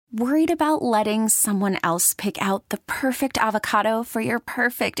Worried about letting someone else pick out the perfect avocado for your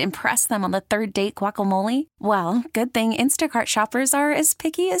perfect impress them on the third date guacamole? Well, good thing Instacart shoppers are as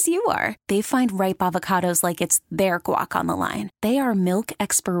picky as you are. They find ripe avocados like it's their guac on the line. They are milk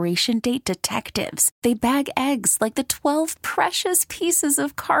expiration date detectives. They bag eggs like the 12 precious pieces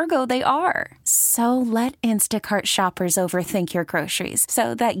of cargo they are. So let Instacart shoppers overthink your groceries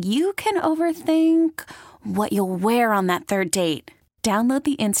so that you can overthink what you'll wear on that third date. Download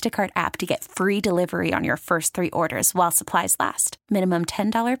the Instacart app to get free delivery on your first 3 orders while supplies last. Minimum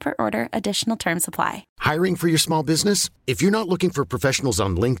 $10 per order. Additional terms apply. Hiring for your small business? If you're not looking for professionals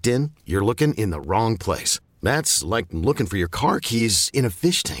on LinkedIn, you're looking in the wrong place. That's like looking for your car keys in a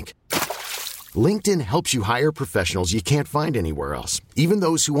fish tank. LinkedIn helps you hire professionals you can't find anywhere else, even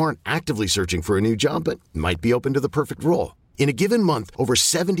those who aren't actively searching for a new job but might be open to the perfect role. In a given month, over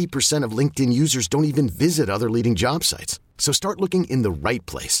 70% of LinkedIn users don't even visit other leading job sites. So start looking in the right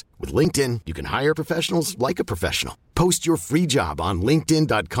place. With LinkedIn, you can hire professionals like a professional. Post your free job on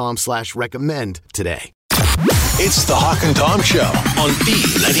linkedin.com/recommend today. It's the Hawk and Tom Show on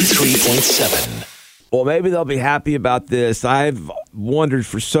B93.7. Well, maybe they'll be happy about this. I've wondered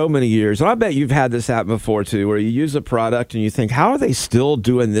for so many years, and I bet you've had this happen before too, where you use a product and you think, how are they still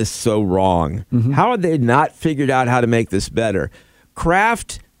doing this so wrong? Mm-hmm. How are they not figured out how to make this better?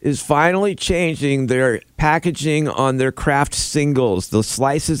 Kraft is finally changing their packaging on their Kraft singles, the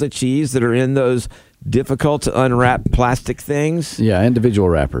slices of cheese that are in those difficult to unwrap plastic things. Yeah, individual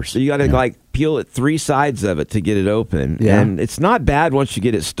wrappers. So you got to peel it 3 sides of it to get it open. Yeah. And it's not bad once you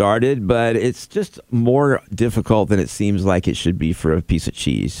get it started, but it's just more difficult than it seems like it should be for a piece of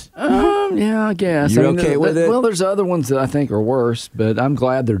cheese. Yeah, I guess. You're okay with it? Well, there's other ones that I think are worse, but I'm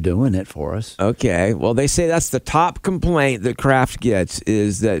glad they're doing it for us. Okay. Well, they say that's the top complaint that Kraft gets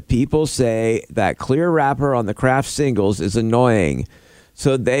is that people say that clear wrapper on the Kraft singles is annoying.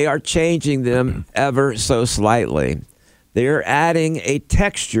 So they are changing them ever so slightly. They're adding a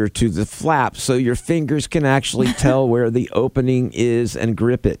texture to the flap so your fingers can actually tell where the opening is and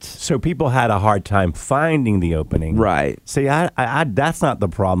grip it. So people had a hard time finding the opening. Right. See, I that's not the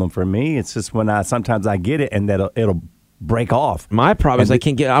problem for me. It's just when sometimes I get it and it'll break off. My problem is I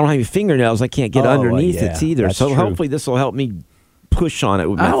don't have any fingernails. I can't get underneath it either. So true. Hopefully this will help me push on it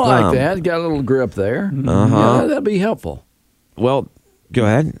with my thumb. I like that. Got a little grip there. Uh-huh. Yeah, that'd be helpful. Well, go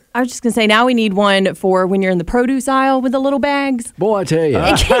ahead. I was just going to say, now we need one for when you're in the produce aisle with the little bags. Boy, I tell you.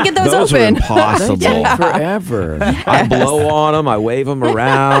 I can't get those open. open. Those are impossible. They take forever. Yes. I blow on them. I wave them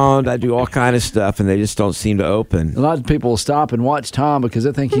around. I do all kind of stuff, and they just don't seem to open. A lot of people will stop and watch Tom because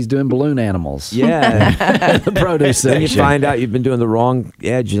they think he's doing balloon animals. Yeah. The produce section. Then you find out you've been doing the wrong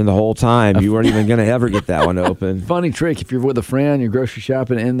edge the whole time. You weren't even going to ever get that one open. Funny trick. If you're with a friend, you're grocery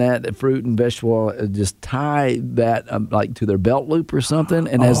shopping in that fruit and vegetable, just tie that like to their belt loop or something,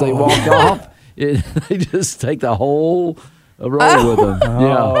 and as they walk off, they just take the whole roll with them.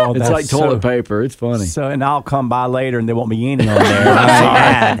 Yeah, it's like toilet paper. It's funny. So, and I'll come by later, and there won't be any on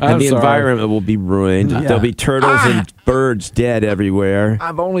there. And the environment will be ruined. Yeah. There'll be turtles and birds dead everywhere.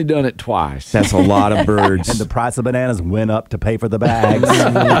 I've only done it twice. That's a lot of birds. And the price of bananas went up to pay for the bags.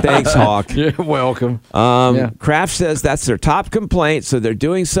 Thanks, Hawk. You're welcome. Kraft says that's their top complaint, so they're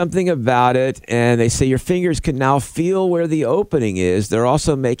doing something about it. And they say your fingers can now feel where the opening is. They're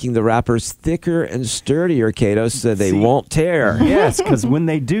also making the wrappers thicker and sturdier, Cato, so they won't tear. Yes, because when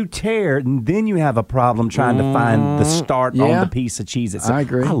they do tear, then you have a problem trying to find the start on the piece of cheese itself. I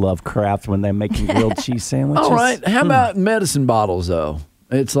agree. I love Kraft when they're making grilled cheese sandwiches. All right. How about medicine bottles, though?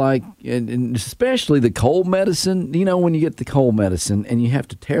 It's like, and especially the cold medicine, you know, when you get the cold medicine and you have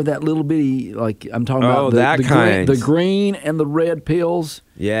to tear that little bitty, like I'm talking about the green and the red pills.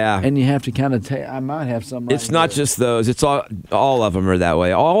 Yeah. And you have to kind of I might have some. It's not just those. It's all of them are that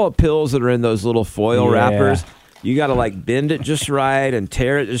way. All the pills that are in those little foil wrappers. You got to bend it just right and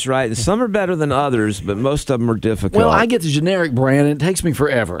tear it just right. And some are better than others, but most of them are difficult. Well, I get the generic brand, and it takes me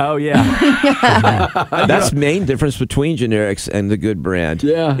forever. Oh, yeah. That's the main difference between generics and the good brand.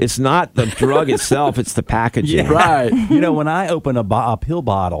 Yeah. It's not the drug itself, it's the packaging. Yeah. Right. You know, when I open a pill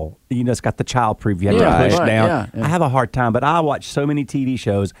bottle, it's got the child-proof. You have to push down. Yeah. I have a hard time, but I watch so many TV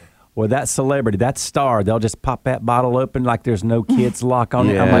shows where that celebrity, that star, they'll just pop that bottle open like there's no kids lock on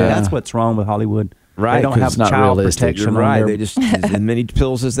it. I'm like, that's what's wrong with Hollywood. Right, they don't have child protection. Right, they just use as many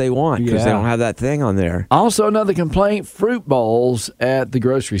pills as they want because they don't have that thing on there. Also, another complaint: fruit bowls at the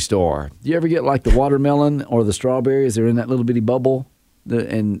grocery store. Do you ever get like the watermelon or the strawberries? They're in that little bitty bubble.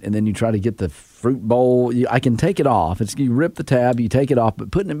 and then you try to get the fruit bowl. I can take it off. You rip the tab, you take it off,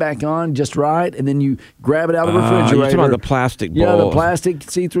 but putting it back on just right, and then you grab it out of the refrigerator. You're talking about the plastic bowls. Yeah, the plastic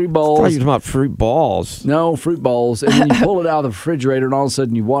see-through bowls. I thought you were talking about fruit balls. No, fruit bowls. And then you pull it out of the refrigerator, and all of a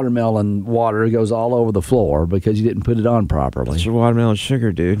sudden, your watermelon water goes all over the floor because you didn't put it on properly. It's your watermelon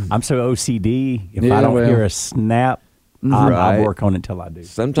sugar, dude. I'm so OCD. If I don't hear a snap, I'll work on it till I do.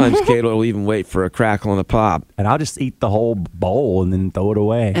 Sometimes Kato will even wait for a crackle and a pop. And I'll just eat the whole bowl and then throw it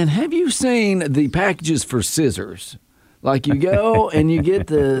away. And have you seen the packages for scissors? Like you go and you get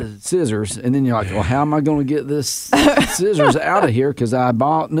the scissors, and then you're like, well, how am I going to get this scissors out of here? Because I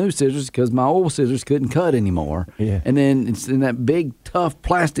bought new scissors because my old scissors couldn't cut anymore. Yeah. And then it's in that big, tough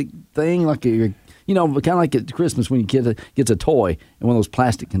plastic thing, like kind of like at Christmas when your kid gets a toy in one of those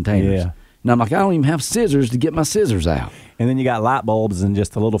plastic containers. Yeah. And I'm like, I don't even have scissors to get my scissors out. And then you got light bulbs and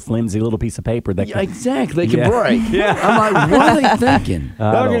just a little flimsy little piece of paper that exactly, they can break. Yeah. I'm like, what are they thinking?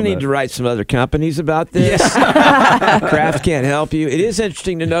 We're going to need to write some other companies about this. Kraft can't help you. It is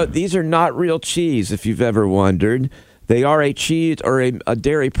interesting to note these are not real cheese, if you've ever wondered. They are a cheese or a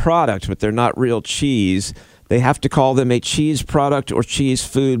dairy product, but they're not real cheese. They have to call them a cheese product or cheese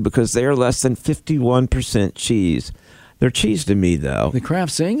food because they are less than 51% cheese. They're cheese to me, though. The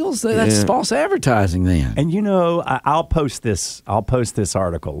Kraft singles? That's false advertising then. And I'll post this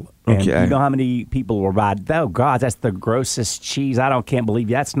article. And you know how many people will write, oh, God, that's the grossest cheese. Can't believe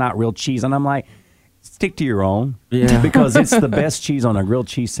that's not real cheese. And I'm like, stick to your own. Yeah. Because it's the best cheese on a grilled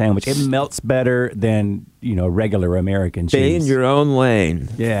cheese sandwich. It melts better than, regular American cheese. Stay in your own lane.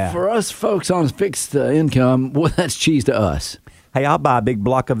 Yeah. For us folks on fixed income, that's cheese to us. Hey, I'll buy a big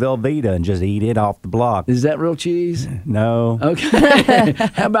block of Velveeta and just eat it off the block. Is that real cheese? No. Okay.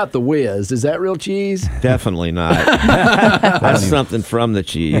 How about the Whiz? Is that real cheese? Definitely not. That's something from the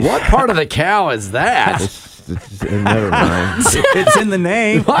cheese. What part of the cow is that? Never mind. It's in the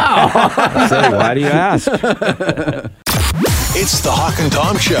name. Wow. Say, why do you ask? It's the Hawk and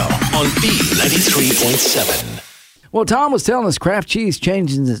Tom Show on B93.7. Well, Tom was telling us Kraft cheese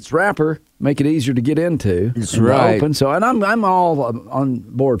changes its wrapper, make it easier to get into. That's right. Open. So, and I'm all on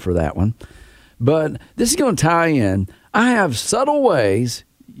board for that one. But this is going to tie in. I have subtle ways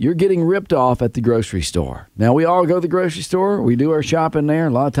you're getting ripped off at the grocery store. Now, we all go to the grocery store. We do our shopping there. A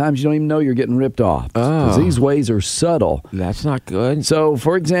lot of times you don't even know you're getting ripped off. Because these ways are subtle. That's not good. So,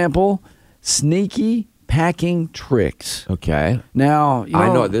 for example, sneaky packing tricks. Okay. Now, I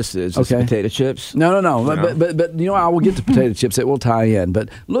know what this is. Okay. It's potato chips. No. But I will get to potato chips. It will tie in. But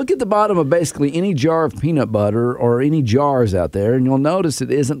look at the bottom of basically any jar of peanut butter or any jars out there, and you'll notice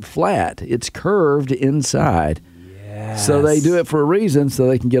it isn't flat. It's curved inside. Yes. So they do it for a reason, so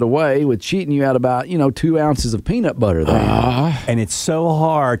they can get away with cheating you out about 2 ounces of peanut butter there. And it's so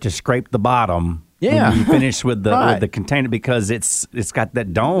hard to scrape the bottom. Yeah. When you finish with the container because it's got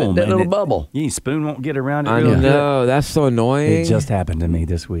that dome. That little bubble. Your spoon won't get around it. I know. That's so annoying. It just happened to me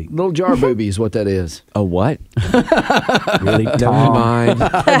this week. Little jar booby is what that is. A what? Really, Tom? Never mind.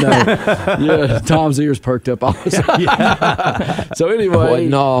 Yeah, Tom's ears perked up all of a sudden. So anyway,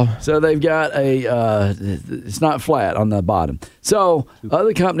 so they've got it's not flat on the bottom. So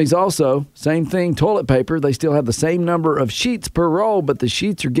other companies also, same thing, toilet paper, they still have the same number of sheets per roll, but the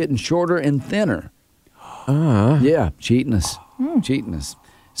sheets are getting shorter and thinner. Yeah, cheating us. Cheating us.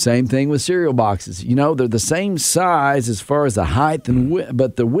 Same thing with cereal boxes. They're the same size as far as the height and width,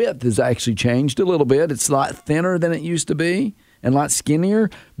 but the width has actually changed a little bit. It's a lot thinner than it used to be and a lot skinnier,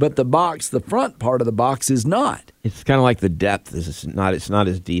 but the front part of the box is not. It's kind of like the depth. It's not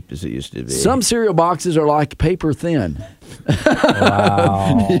as deep as it used to be. Some cereal boxes are like paper thin.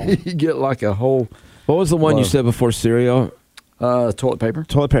 Wow. You get like a whole... What was the one you said before cereal? Toilet paper.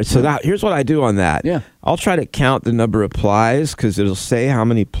 Toilet paper. So here's what I do on that. Yeah. I'll try to count the number of plies because it'll say how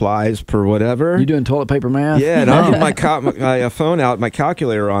many plies per whatever. You doing toilet paper math? Yeah, and I'll get my phone out, my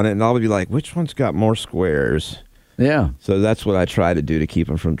calculator on it, and I'll be like, which one's got more squares? Yeah. So that's what I try to do to keep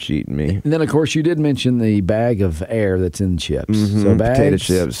them from cheating me. And then, of course, you did mention the bag of air that's in chips. Mm-hmm. So bags potato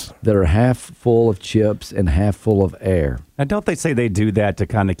chips that are half full of chips and half full of air. Now, don't they say they do that to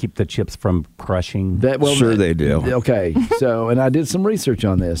kind of keep the chips from crushing? Sure they do. Okay. So, and I did some research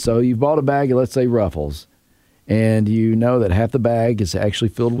on this. So you've bought a bag of, let's say, Ruffles, and you know that half the bag is actually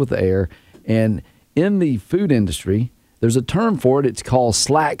filled with air. And in the food industry, there's a term for it. It's called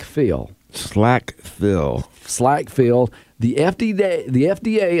slack fill. Slack fill. Slack fill. The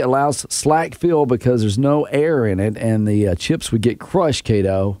FDA allows slack fill because there's no air in it, and the chips would get crushed,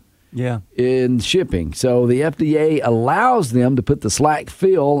 Kato. Yeah. In shipping. So the FDA allows them to put the slack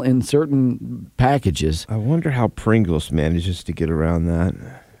fill in certain packages. I wonder how Pringles manages to get around that.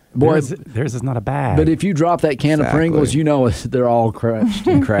 Boy, theirs is not a bag. but if you drop that can of Pringles, you know they're all crunched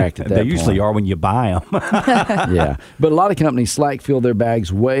and cracked at that They usually point. are when you buy them. Yeah. But a lot of companies slack fill their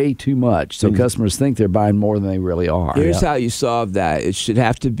bags way too much, so customers think they're buying more than they really are. Here's how you solve that. It should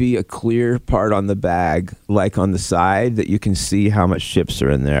have to be a clear part on the bag, like on the side, that you can see how much chips are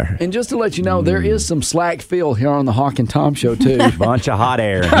in there. And just to let you know, there is some slack fill here on the Hawk and Tom Show, too. Bunch of hot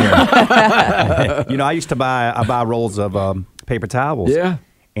air in here. I used to buy rolls of paper towels. Yeah.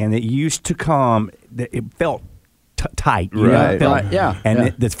 And it used to come, it felt tight. Right. Yeah.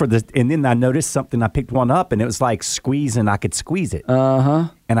 And and then I noticed something. I picked one up, and it was like squeezing. I could squeeze it.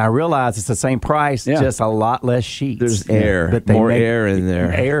 And I realized it's the same price, just a lot less sheets. There's air, but they more make air in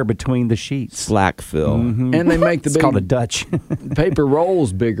there. Air between the sheets. Slack fill. And they make the It's big called a Dutch. paper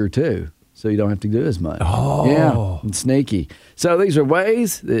rolls bigger, too. So you don't have to do as much. Oh. Yeah, and sneaky. So these are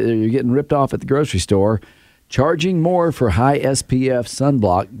ways that you're getting ripped off at the grocery store. Charging more for high SPF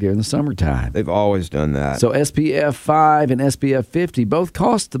sunblock during the summertime. They've always done that. So SPF 5 and SPF 50 both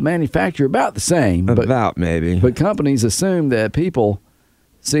cost the manufacturer about the same. Maybe. But companies assume that people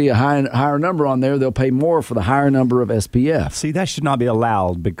see a higher number on there, they'll pay more for the higher number of SPF. See, that should not be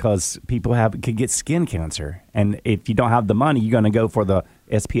allowed because people could get skin cancer. And if you don't have the money, you're going to go for the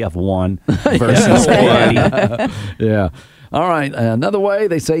SPF 1 versus 50. Yeah. All right. Another way,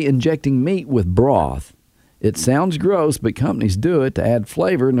 they say injecting meat with broth. It sounds gross, but companies do it to add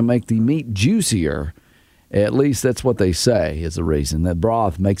flavor and to make the meat juicier. At least that's what they say is the reason. That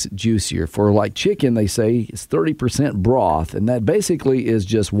broth makes it juicier. For like chicken, they say it's 30% broth, and that basically is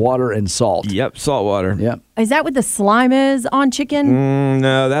just water and salt. Yep, salt water. Yep. Is that what the slime is on chicken?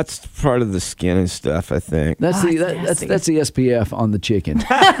 No, that's part of the skin and stuff, I think. That's that's the SPF on the chicken.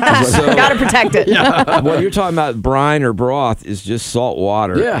 Gotta protect it. What you're talking about, brine or broth, is just salt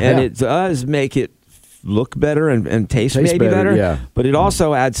water. Yeah, and yeah. it does make it look better and taste maybe better, yeah. But it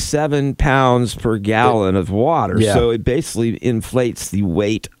also adds 7 pounds per gallon of water. Yeah. So it basically inflates the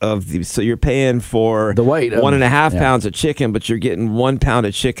weight of the. So you're paying for the weight 1.5 pounds of chicken, but you're getting 1 pound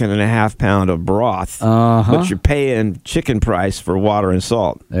of chicken and a half pound of broth. But you're paying chicken price for water and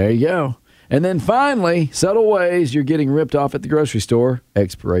salt. There you go. And then finally, subtle ways you're getting ripped off at the grocery store: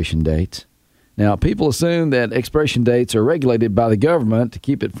 expiration dates. Now, people assume that expiration dates are regulated by the government to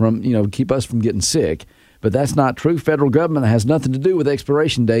keep it from, keep us from getting sick. But that's not true. Federal government has nothing to do with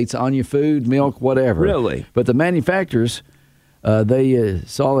expiration dates on your food, milk, whatever. Really? But the manufacturers, they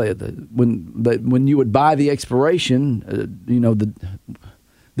saw that when you would buy the expiration,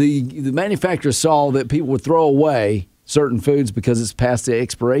 the manufacturers saw that people would throw away certain foods because it's past the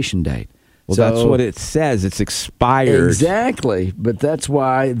expiration date. Well, that's what it says. It's expired. Exactly. But that's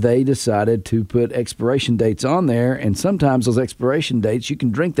why they decided to put expiration dates on there. And sometimes those expiration dates, you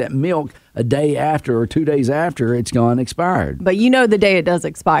can drink that milk a day after or 2 days after it's gone expired. But you know the day it does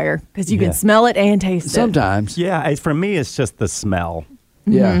expire because you can smell it and taste it. Sometimes. Yeah, for me, it's just the smell.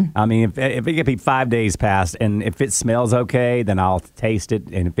 Yeah. I mean, if it could be 5 days past, and if it smells okay, then I'll taste it.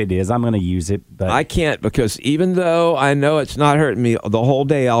 And if it is, I'm going to use it. But I can't, because even though I know it's not hurting me, the whole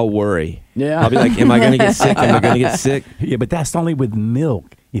day I'll worry. Yeah. I'll be like, am I going to get sick? Am I going to get sick? Yeah, but that's only with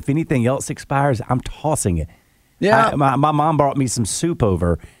milk. If anything else expires, I'm tossing it. Yeah. My mom brought me some soup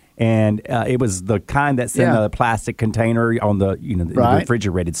over, and it was the kind that's in the plastic container on the the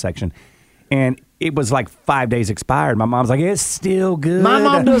refrigerated section. And it was like 5 days expired. My mom's like, it's still good. My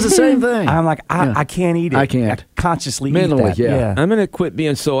mom does the same thing. I'm like, I can't eat it. I can't. I consciously Mentally, eat that. yeah. I'm going to quit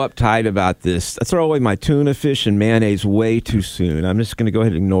being so uptight about this. I throw away my tuna fish and mayonnaise way too soon. I'm just going to go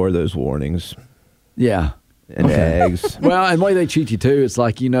ahead and ignore those warnings. Yeah. And eggs. Well, and the way they cheat you, too, it's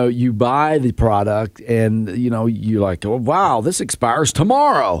like, you buy the product and, you're like, oh, wow, this expires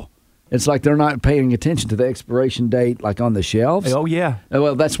tomorrow. It's like they're not paying attention to the expiration date, like on the shelves. Oh, yeah.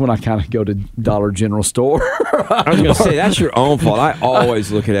 Well, that's when I kind of go to Dollar General store. I was going to say, that's your own fault. I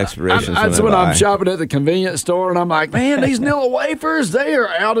always look at expirations. That's when I'm shopping at the convenience store, and I'm like, man, these Nilla wafers, they are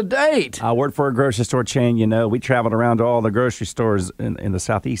out of date. I worked for a grocery store chain. We traveled around to all the grocery stores in the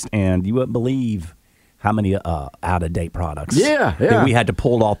Southeast, and you wouldn't believe how many out-of-date products that we had to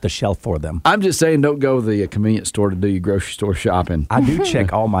pull off the shelf for them. I'm just saying, don't go to the convenience store to do your grocery store shopping. I do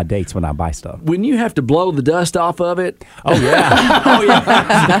check all my dates when I buy stuff. When you have to blow the dust off of it. Oh, yeah. Oh, yeah.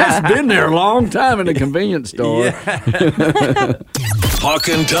 That's been there a long time in the convenience store. Hawk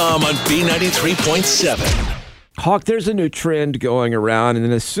and Tom on B93.7. Hawk, there's a new trend going around, and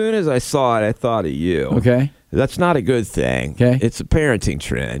then as soon as I saw it, I thought of you. Okay. That's not a good thing. Okay. It's a parenting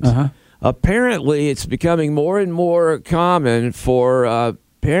trend. Uh-huh. Apparently, it's becoming more and more common for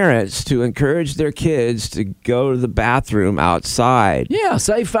parents to encourage their kids to go to the bathroom outside. Yeah,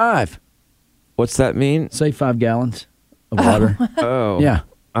 save 5. What's that mean? Save 5 gallons of water. Oh. Yeah.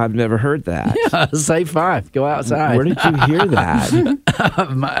 I've never heard that. Yeah, say 5. Go outside. Where did you hear that?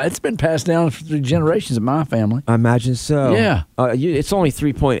 It's been passed down through generations in my family. I imagine so. Yeah. It's only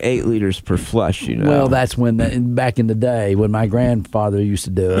 3.8 liters per flush, you know. Well, that's when back in the day when my grandfather used to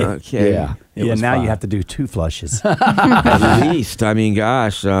do it. Okay. Yeah. Now you have to do 2 flushes. At least. I mean,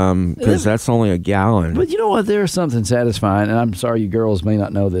 gosh, because that's only a gallon. But you know what? There's something satisfying, and I'm sorry you girls may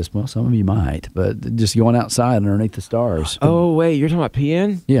not know this. Well, some of you might, but just going outside underneath the stars. Oh, wait, you're talking about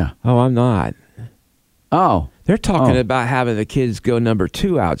peeing? Yeah. Oh, I'm not. Oh. They're talking about having the kids go number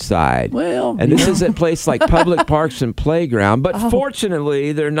 2 outside. Well, and this is at places like public parks and playground. But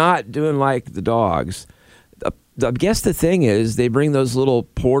fortunately, they're not doing like the dogs. I guess the thing is they bring those little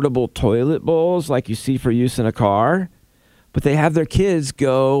portable toilet bowls like you see for use in a car, but they have their kids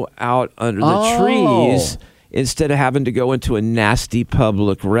go out under the trees instead of having to go into a nasty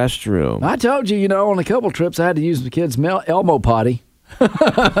public restroom. I told you, on a couple trips I had to use the kids' Elmo potty.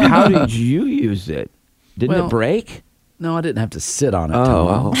 How did you use it? Didn't it break? No, I didn't have to sit on it. Oh,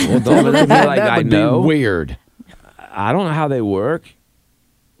 well, don't look at me like that I would know. be weird. I don't know how they work.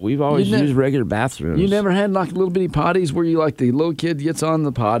 We've always used regular bathrooms. You never had like little bitty potties where the little kid gets on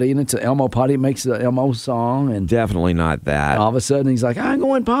the potty and it's an Elmo potty, makes the Elmo song, and definitely not that. all of a sudden he's like, I'm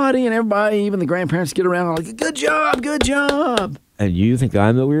going potty, and everybody, even the grandparents, get around and like, good job. And you think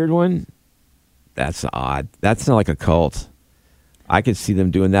I'm the weird one? That's odd. That's not like a cult. I could see them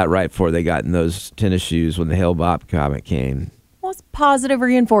doing that right before they got in those tennis shoes when the Hale Bopp comic came. Well, it's positive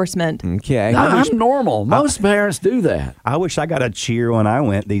reinforcement. Okay. I'm normal. Most parents do that. I wish I got a cheer when I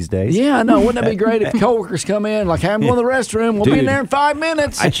went these days. Yeah, I know. Wouldn't that be great if coworkers come in like, hey, I'm going to the restroom. We'll be in there in 5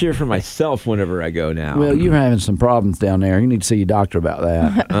 minutes. I cheer for myself whenever I go now. Well, you're having some problems down there. You need to see your doctor about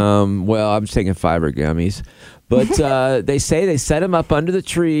that. Well, I'm taking fiber gummies. But they say they set them up under the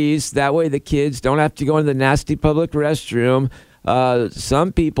trees. That way the kids don't have to go into the nasty public restroom.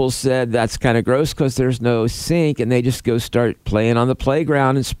 Some people said that's kind of gross because there's no sink and they just go start playing on the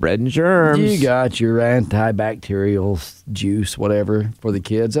playground and spreading germs. You got your antibacterial juice, whatever, for the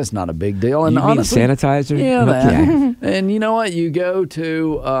kids. That's not a big deal. And you honestly, mean sanitizer? Yeah, that. Okay. And you know what? You go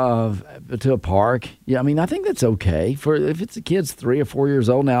to a park. Yeah, I mean, I think that's okay. If it's a kid's 3 or 4 years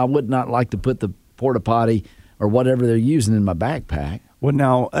old now, I would not like to put the porta potty or whatever they're using in my backpack. Well,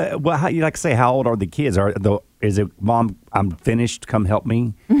 now, how you like to say? How old are the kids? Is it, Mom, I'm finished, come help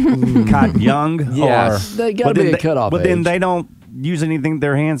me? Kind of young? Yes. They got to be a cutoff But age. then they don't use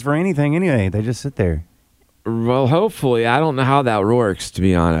their hands for anything anyway. They just sit there. Well, hopefully. I don't know how that works, to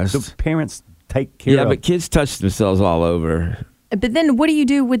be honest. The parents take care of Yeah, but kids touch themselves all over. But then what do you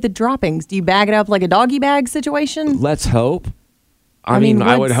do with the droppings? Do you bag it up like a doggy bag situation? Let's hope. I mean,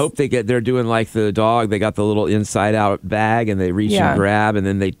 I would hope they're doing like the dog. They got the little inside out bag and they reach and grab and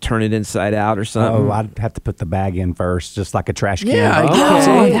then they turn it inside out or something. Oh, I'd have to put the bag in first, just like a trash can. Yeah,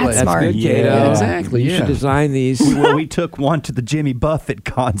 Okay. that's That's smart. good, Kato. Yeah, exactly. You should design these. We took one to the Jimmy Buffett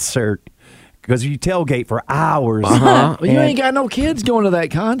concert because you tailgate for hours. Well, you ain't got no kids going to that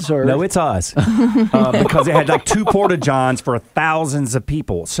concert. No, it's us because they had like 2 porta johns for thousands of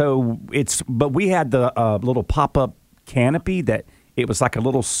people. But we had the little pop up canopy that. It was like a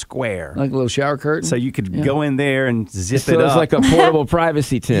little square. Like a little shower curtain? So you could go in there and zip So it up. it's like a portable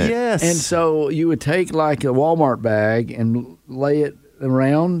privacy tent. Yes. And so you would take like a Walmart bag and lay it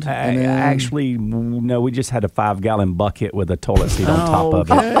around? And then... Actually, no, we just had a 5-gallon bucket with a toilet seat on top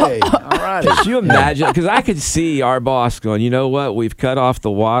of it. Okay. All right. Could you imagine? Because I could see our boss going, you know what? We've cut off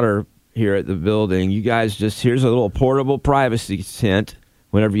the water here at the building. You guys here's a little portable privacy tent.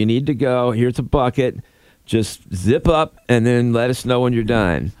 Whenever you need to go, here's a bucket. Just zip up and then let us know when you're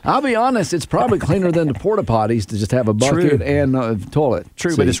done. I'll be honest, it's probably cleaner than the porta potties to just have a bucket and a toilet.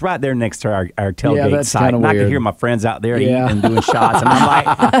 True, but it's right there next to our tailgate that's site. And I weird. can hear my friends out there eating and doing shots. And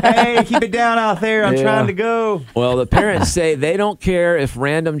I'm like, hey, keep it down out there. I'm trying to go. Well, the parents say they don't care if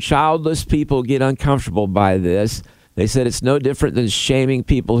random childless people get uncomfortable by this. They said it's no different than shaming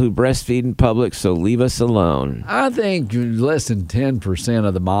people who breastfeed in public, so leave us alone. I think less than 10%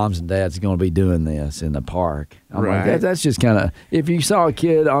 of the moms and dads are going to be doing this in the park. I'm like, that's just kind of, if you saw a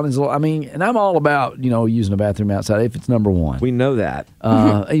kid on his little, and I'm all about, using a bathroom outside if it's number one. We know that.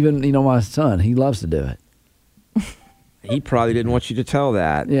 Even, my son, he loves to do it. He probably didn't want you to tell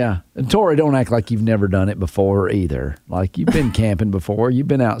that. Yeah. And Tori, don't act like you've never done it before either. Like you've been camping before. You've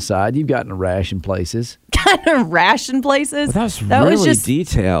been outside. You've gotten a rash in places. Gotten a rash in places? Well, that was really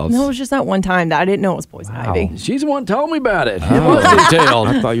detailed. No, it was just that one time that I didn't know it was poison ivy. She's the one who told me about it. It was detailed.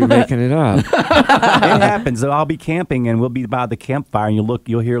 I thought you were making it up. It happens. I'll be camping and we'll be by the campfire and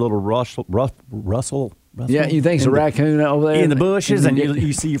you'll hear a little rustle Yeah, you think it's a raccoon over there? In the bushes, and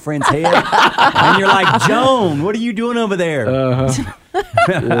you see your friend's head, and you're like, Joan, what are you doing over there?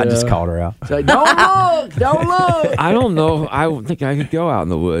 I just called her out. Say, don't look, don't look. I don't know. I don't think I could go out in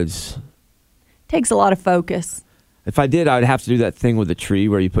the woods. Takes a lot of focus. If I did, I'd have to do that thing with the tree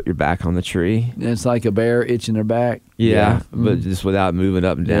where you put your back on the tree. It's like a bear itching their back. Yeah, but just without moving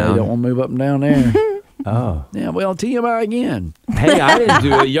up and down. Yeah, you don't want to move up and down there. Oh. Yeah, well, TMI again. Hey, I didn't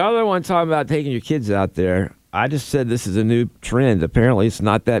do it. Y'all are the one talking about taking your kids out there. I just said this is a new trend. Apparently, it's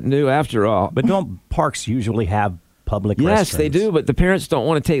not that new after all. But don't parks usually have public restrooms? Yes, they do, but the parents don't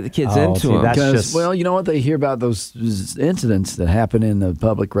want to take the kids into them. Because, well, you know what? They hear about those incidents that happen in the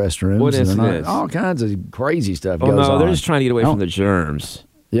public restrooms. What incidents? All kinds of crazy stuff goes no, on. they're just trying to get away from the germs.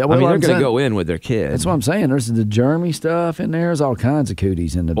 Yeah, well, I mean, they're going to go in with their kids. That's what I'm saying. There's the germy stuff in there. There's all kinds of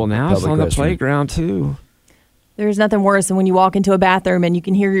cooties in the Well, now it's on the playground, too. There's nothing worse than when you walk into a bathroom and you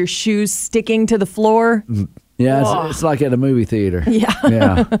can hear your shoes sticking to the floor. Yeah, it's like at a movie theater.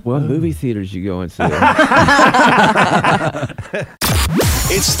 Yeah. What movie theaters you go into?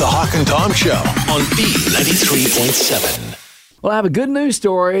 It's the Hawk and Tom Show on B93.7. Well, I have a good news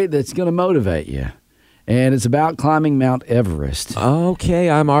story that's going to motivate you. And it's about climbing Mount Everest. Okay,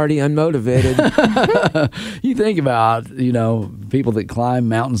 I'm already unmotivated. You think about, people that climb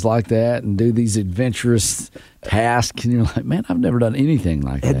mountains like that and do these adventurous tasks, and you're like, man, I've never done anything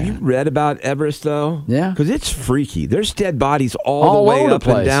like that. Have you read about Everest, though? Yeah. Because it's freaky. There's dead bodies all the way up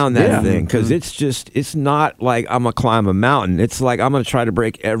and down that thing. Because it's not like I'm going to climb a mountain. It's like I'm going to try to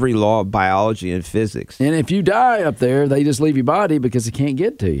break every law of biology and physics. And if you die up there, they just leave your body because they can't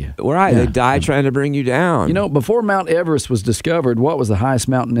get to you. Right. They die trying to bring you down. Before Mount Everest was discovered, what was the highest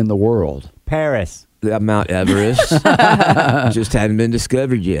mountain in the world? Paris. Mount Everest just hadn't been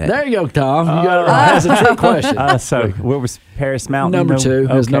discovered yet. There you go, Tom. You got it right. That's a trick question. So what was Paris Mountain? Number 2.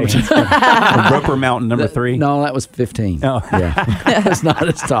 Okay. It was number 2. Roper Mountain, number 3. No, that was 15. Oh. Yeah. It's not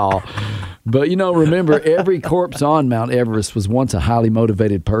as tall. But, remember, every corpse on Mount Everest was once a highly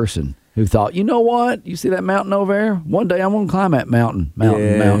motivated person who thought, you know what? You see that mountain over there? One day I'm going to climb that mountain.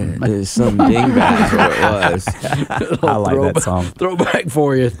 Mountain. Some dingbat is what it was. I like that song. Throwback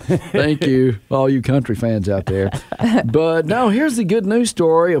for you. Thank you, all you country fans out there. But no, here's the good news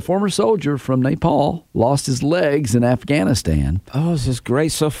story. A former soldier from Nepal lost his legs in Afghanistan. Oh, this is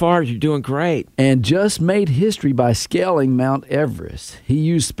great so far. You're doing great. And just made history by scaling Mount Everest. He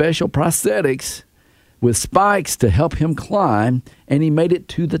used special prosthetics with spikes to help him climb, and he made it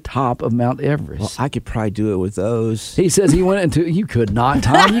to the top of Mount Everest. Well, I could probably do it with those. He says he went into... You could not,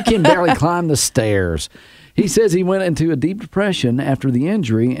 Tom. You can barely climb the stairs. He says he went into a deep depression after the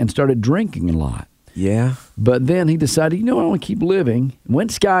injury and started drinking a lot. Yeah. But then he decided, I want to keep living,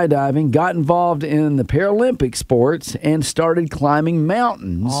 went skydiving, got involved in the Paralympic sports, and started climbing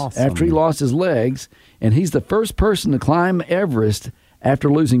mountains after he lost his legs. And he's the first person to climb Everest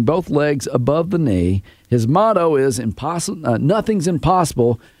after losing both legs above the knee. His motto is nothing's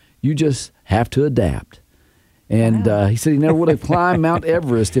impossible. You just have to adapt. And he said he never would have climbed Mount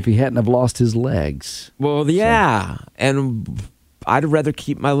Everest if he hadn't have lost his legs. Well, yeah. And I'd rather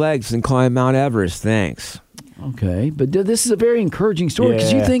keep my legs than climb Mount Everest. Thanks. Okay, but this is a very encouraging story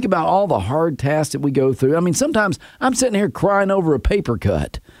because you think about all the hard tasks that we go through. I mean, sometimes I'm sitting here crying over a paper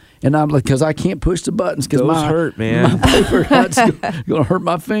cut. And I'm like, because I can't push the buttons because my hurt, man. My paper cut's going to hurt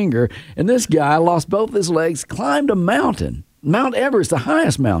my finger. And this guy lost both his legs, climbed a mountain, Mount Everest, the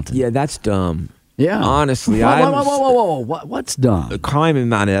highest mountain. Yeah, that's dumb. Yeah, honestly, whoa. What's dumb? Climbing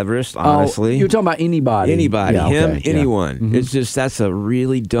Mount Everest. Honestly, you're talking about anybody, anyone. Mm-hmm. It's just that's a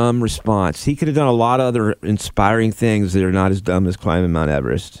really dumb response. He could have done a lot of other inspiring things that are not as dumb as climbing Mount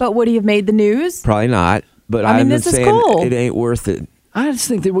Everest. But would he have made the news? Probably not. But I mean, this is cool. It ain't worth it. I just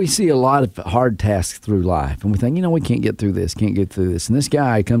think that we see a lot of hard tasks through life, and we think, we can't get through this. And this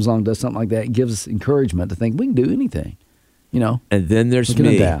guy comes along, does something like that, and gives us encouragement to think we can do anything. And then there's we can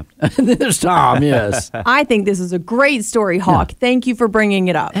me. Adapt. And then there's Tom, yes. I think this is a great story, Hawk. Yeah. Thank you for bringing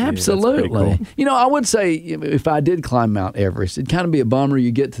it up. Absolutely. Cool. I would say if I did climb Mount Everest, it'd kind of be a bummer.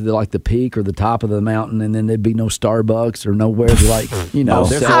 You get to the peak or the top of the mountain, and then there'd be no Starbucks or nowhere to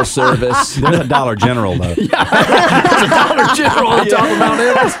cell service. There's a Dollar General, though. There's a Dollar General on top of Mount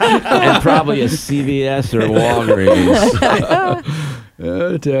Everest. And probably a CVS or Walgreens.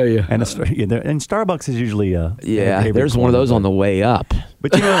 I tell you. And Starbucks is usually there's one of those on the way up.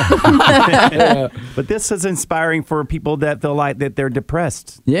 But but this is inspiring for people that feel like that they're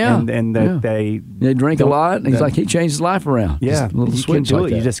depressed. Yeah, and that they drink a lot. And he's like, he changed his life around. Yeah, just a little you switch can do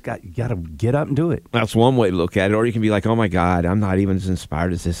like it. that. You got to get up and do it. That's one way to look at it. Or you can be like, oh my God, I'm not even as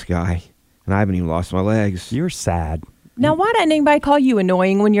inspired as this guy, and I haven't even lost my legs. You're sad. Now, why doesn't anybody call you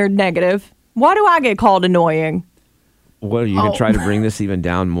annoying when you're negative? Why do I get called annoying? What, are you going to try to bring this even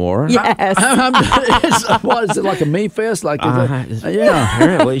down more? Yes. What is it, like a me fest? Like, yeah.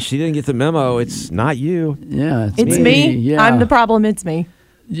 Apparently, she didn't get the memo. It's not you. Yeah, It's me. Yeah. I'm the problem. It's me.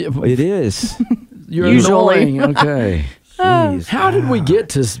 Yeah, It is. You're Usually. annoying. Okay. Jeez. How did we get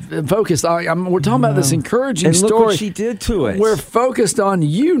to focus? We're talking about this encouraging And look story. what she did to it. We're focused on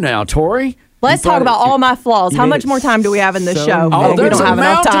you now, Tori. Let's talk about all my flaws. you How made much it more time do we have in this so show? Oh, we there's don't a have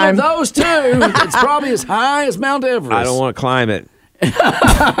enough mountain time. of those too. It's probably as high as Mount Everest. I don't want to climb it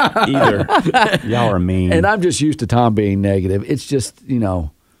either. Y'all are mean. And I'm just used to Tom being negative. It's just,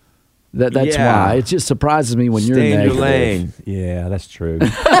 that's Yeah. why. It just surprises me when you're Stay in negative. your lane. Yeah, that's true.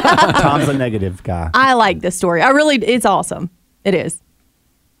 Tom's a negative guy. I like this story. It's awesome. It is.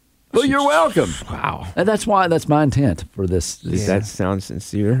 Well, you're welcome. Wow. And that's my intent for this. Does that sound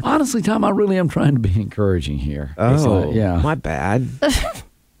sincere? Honestly, Tom, I really am trying to be encouraging here. Oh, yeah. my bad.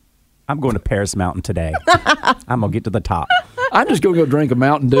 I'm going to Paris Mountain today. I'm going to get to the top. I'm just going to go drink a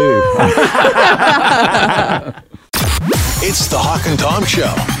Mountain Dew. It's the Hawk and Tom Show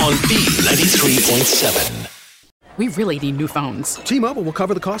on B93.7. We really need new phones. T-Mobile will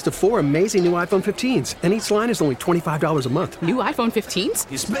cover the cost of 4 amazing new iPhone 15s, and each line is only $25 a month. New iPhone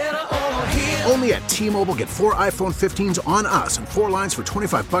 15s? Only at T-Mobile, get 4 iPhone 15s on us and 4 lines for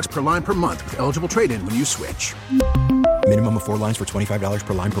 $25 per line per month with eligible trade-in when you switch. Minimum of 4 lines for $25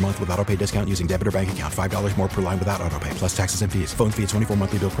 per line per month with autopay discount using debit or bank account. $5 more per line without autopay, plus taxes and fees. Phone fee at 24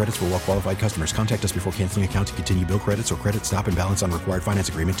 monthly bill credits for well-qualified customers. Contact us before canceling account to continue bill credits or credit stop and balance on required finance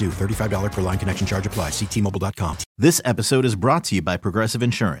agreement due. $35 per line connection charge applies. See T-Mobile.com. This episode is brought to you by Progressive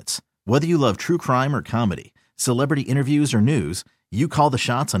Insurance. Whether you love true crime or comedy, celebrity interviews or news, you call the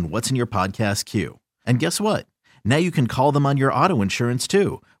shots on what's in your podcast queue. And guess what? Now you can call them on your auto insurance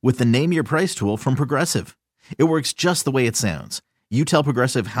too with the Name Your Price tool from Progressive. It works just the way it sounds. You tell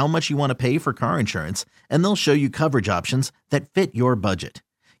Progressive how much you want to pay for car insurance, and they'll show you coverage options that fit your budget.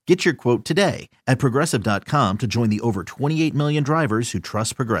 Get your quote today at Progressive.com to join the over 28 million drivers who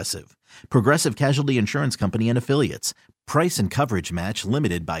trust Progressive. Progressive Casualty Insurance Company and Affiliates. Price and coverage match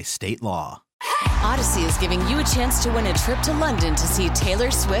limited by state law. Odyssey is giving you a chance to win a trip to London to see Taylor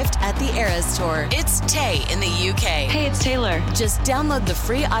Swift at the Eras Tour. It's Tay in the UK. Hey, it's Taylor. Just download the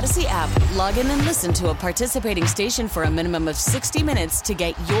free Odyssey app, log in and listen to a participating station for a minimum of 60 minutes to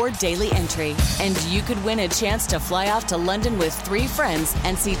get your daily entry. And you could win a chance to fly off to London with 3 friends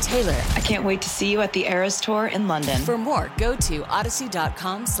and see Taylor. I can't wait to see you at the Eras Tour in London. For more, go to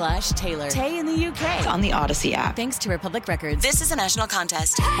odyssey.com/Taylor. Tay in the UK. It's on the Odyssey app. Thanks to Republic Records. This is a national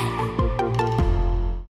contest.